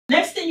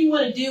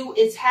want to do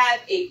is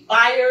have a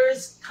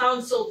buyer's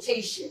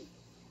consultation.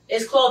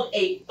 It's called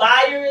a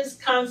buyer's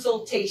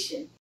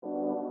consultation.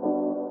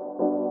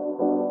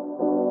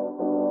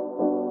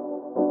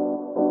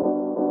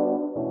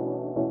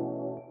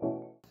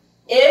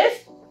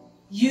 If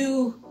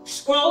you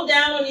scroll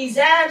down on these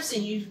apps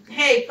and you,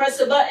 hey, press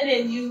a button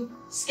and you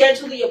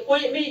schedule the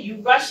appointment,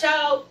 you rush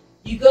out,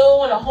 you go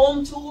on a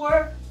home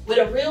tour with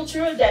a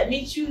realtor that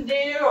meets you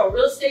there, or a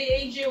real estate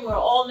agent. We're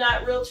all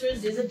not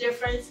realtors. There's a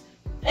difference.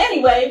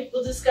 Anyway,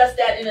 we'll discuss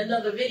that in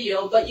another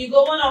video. But you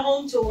go on a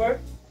home tour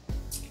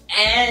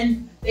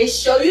and they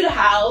show you the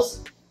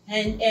house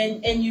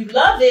and you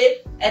love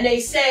it. And they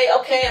say,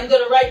 okay, I'm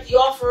going to write the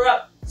offer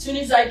up as soon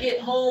as I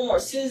get home, or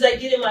as soon as I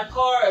get in my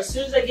car, or as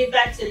soon as I get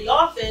back to the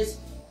office.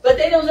 But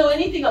they don't know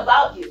anything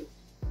about you.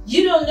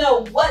 You don't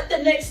know what the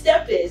next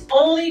step is,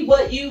 only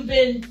what you've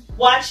been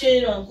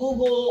watching on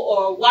Google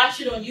or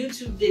watching on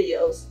YouTube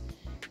videos.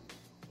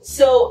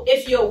 So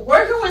if you're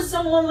working with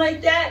someone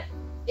like that,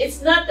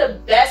 it's not the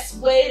best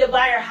way to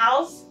buy a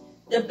house.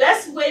 The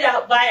best way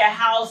to buy a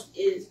house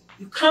is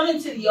you come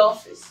into the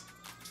office,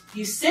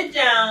 you sit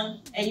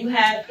down, and you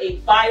have a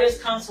buyer's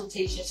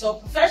consultation. So a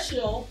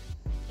professional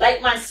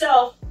like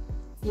myself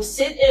will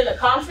sit in a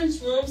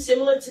conference room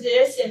similar to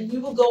this, and we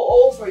will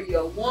go over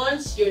your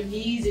wants, your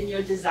needs, and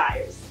your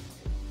desires.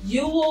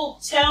 You will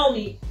tell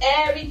me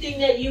everything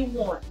that you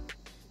want,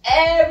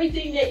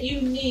 everything that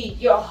you need,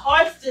 your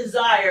heart's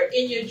desire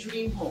in your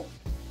dream home.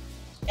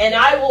 And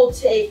I will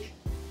take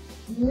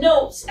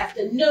notes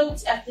after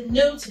notes after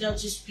notes, and I'll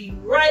just be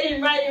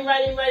writing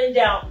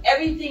down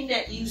everything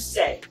that you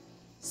say.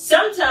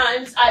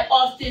 Sometimes I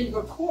often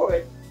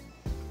record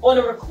on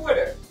a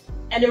recorder.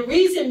 And the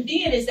reason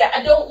being is that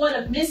I don't want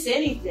to miss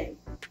anything.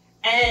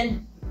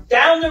 And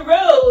down the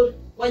road,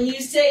 when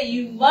you say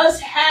you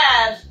must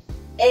have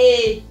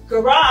a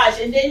garage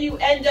and then you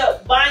end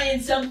up buying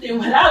something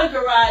without a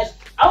garage,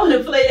 I want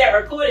to play that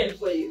recording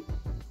for you.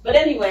 But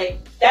anyway,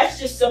 that's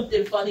just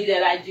something funny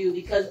that I do,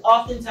 because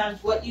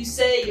oftentimes what you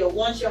say, your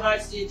wants, your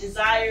hearts, your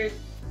desires,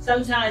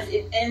 sometimes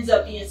it ends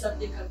up being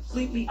something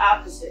completely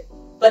opposite.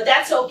 But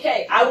that's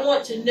okay. I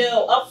want to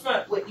know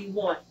upfront what you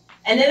want.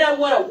 And then I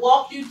want to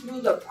walk you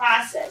through the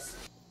process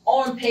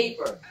on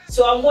paper.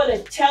 So I want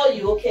to tell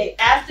you, okay,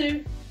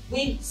 after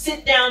we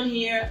sit down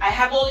here, I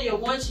have all your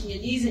wants and your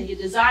needs and your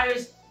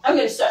desires. I'm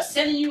going to start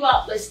sending you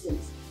out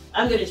listings.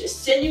 I'm going to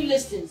just send you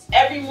listings.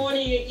 Every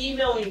morning in your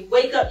email, when you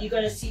wake up, you're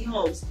going to see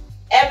homes.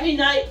 Every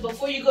night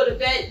before you go to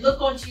bed,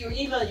 look onto your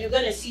email, you're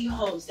going to see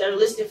homes that are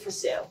listed for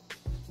sale.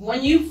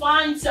 When you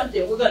find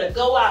something, we're going to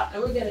go out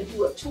and we're going to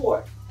do a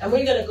tour. And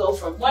we're going to go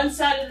from one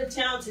side of the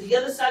town to the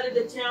other side of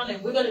the town,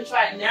 and we're going to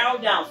try and narrow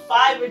down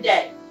 5 a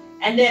day.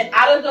 And then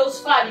out of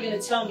those 5, you're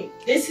going to tell me,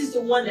 this is the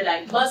one that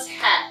I must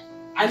have.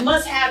 I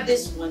must have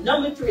this one.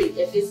 Number 3,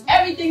 if it's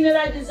everything that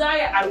I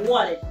desire, I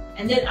want it.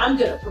 And then I'm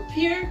going to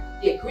prepare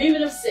the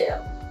agreement of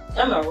sale.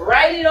 I'm going to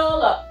write it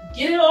all up,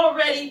 get it all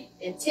ready,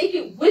 and take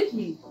it with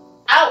me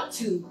out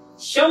to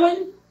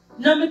showing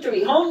number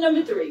 3, home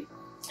number 3.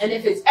 And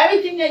if it's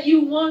everything that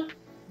you want,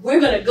 we're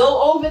going to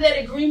go over that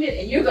agreement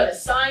and you're going to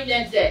sign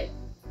that day.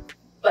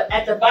 But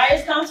at the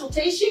buyer's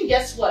consultation,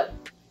 guess what?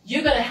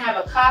 You're going to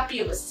have a copy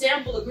of a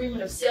sample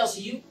agreement of sale so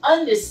you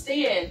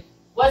understand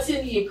what's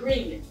in the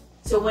agreement.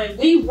 So when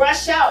we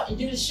rush out and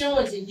do the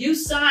showings and you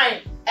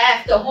sign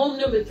after home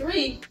number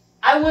 3,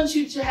 I want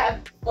you to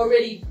have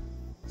already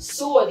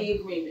saw the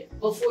agreement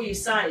before you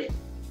sign it.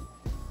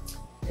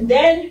 And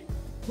then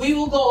we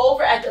will go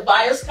over at the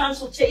buyer's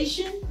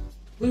consultation,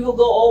 we will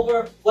go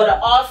over what an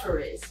offer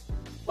is.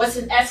 What's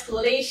an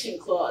escalation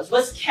clause?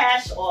 What's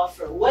cash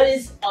offer? What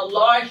is a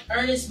large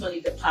earnest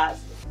money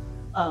deposit?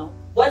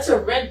 What's a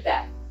rent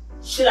back?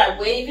 Should I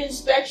waive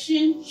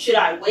inspection? Should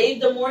I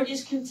waive the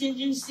mortgage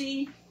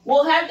contingency?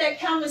 We'll have that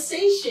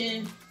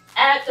conversation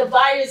at the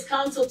buyer's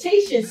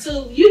consultation.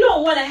 So you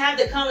don't want to have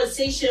the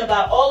conversation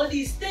about all of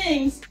these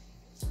things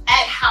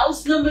at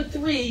house number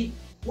 3,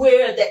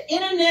 where the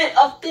Internet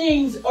of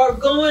Things are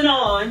going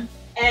on,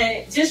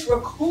 and just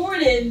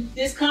recording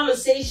this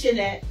conversation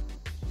that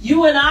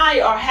you and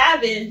I are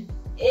having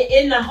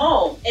in the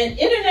home. And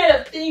Internet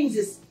of Things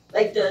is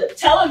like the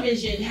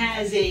television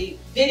has a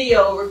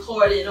video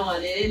recording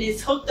on it and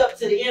it's hooked up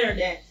to the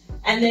internet.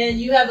 And then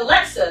you have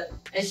Alexa,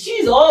 and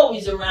she's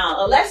always around.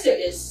 Alexa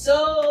is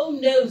so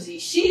nosy.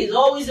 She is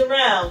always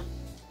around.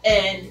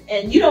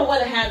 And you don't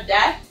want to have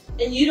that.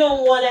 And you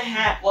don't want to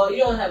have, well, you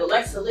don't have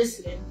Alexa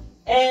listening.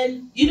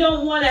 And you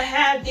don't want to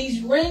have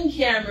these Ring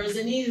cameras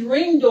and these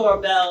Ring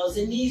doorbells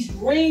and these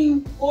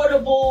Ring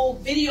portable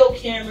video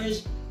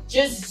cameras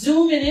just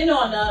zooming in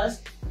on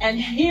us and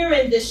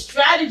hearing the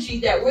strategy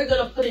that we're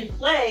going to put in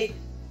play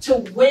to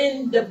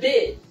win the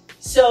bid.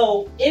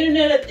 So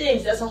Internet of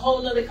Things, that's a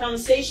whole nother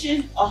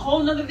conversation, a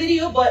whole nother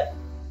video. But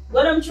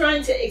what I'm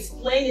trying to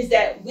explain is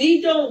that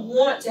we don't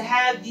want to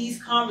have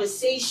these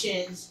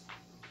conversations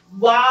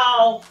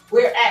while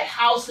we're at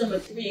house number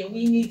 3 and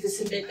we need to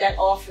submit that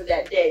offer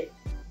that day.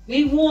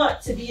 We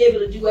want to be able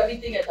to do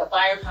everything at the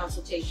buyer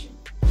consultation.